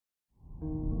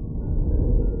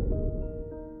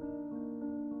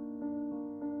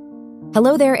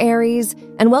Hello there, Aries,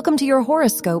 and welcome to your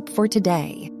horoscope for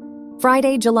today,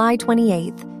 Friday, July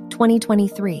 28th,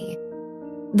 2023.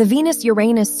 The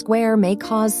Venus-Uranus square may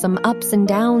cause some ups and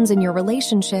downs in your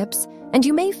relationships, and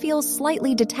you may feel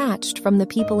slightly detached from the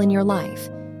people in your life.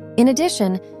 In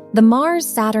addition, the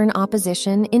Mars-Saturn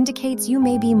opposition indicates you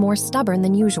may be more stubborn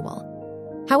than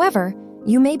usual. However,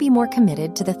 you may be more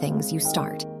committed to the things you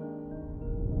start.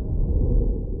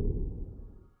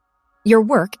 Your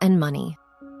work and money.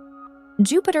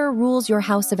 Jupiter rules your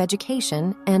house of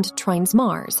education and trines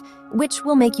Mars, which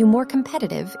will make you more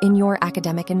competitive in your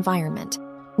academic environment.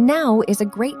 Now is a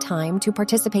great time to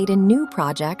participate in new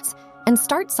projects and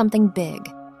start something big.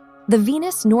 The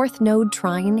Venus North Node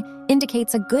trine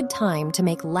indicates a good time to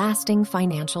make lasting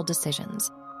financial decisions.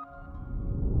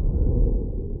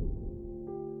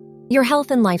 Your health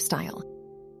and lifestyle.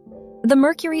 The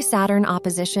Mercury-Saturn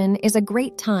opposition is a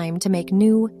great time to make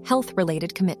new,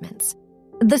 health-related commitments.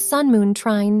 The Sun-Moon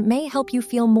trine may help you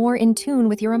feel more in tune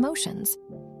with your emotions.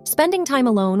 Spending time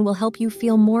alone will help you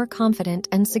feel more confident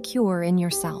and secure in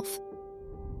yourself.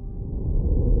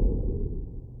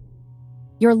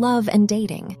 Your love and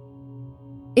dating.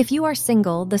 If you are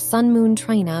single, the Sun-Moon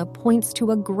trina points to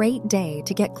a great day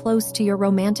to get close to your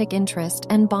romantic interest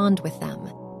and bond with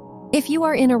them. If you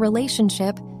are in a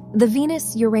relationship, the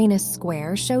Venus-Uranus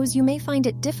square shows you may find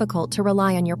it difficult to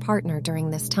rely on your partner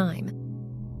during this time.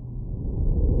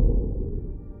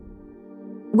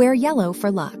 Wear yellow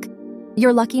for luck.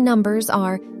 Your lucky numbers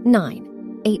are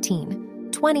 9, 18,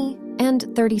 20,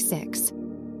 and 36.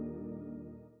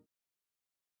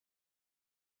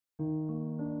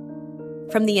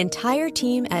 From the entire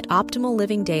team at Optimal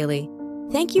Living Daily,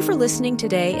 thank you for listening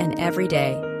today and every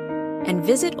day. And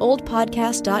visit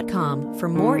oldpodcast.com for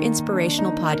more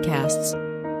inspirational podcasts.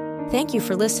 Thank you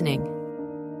for listening.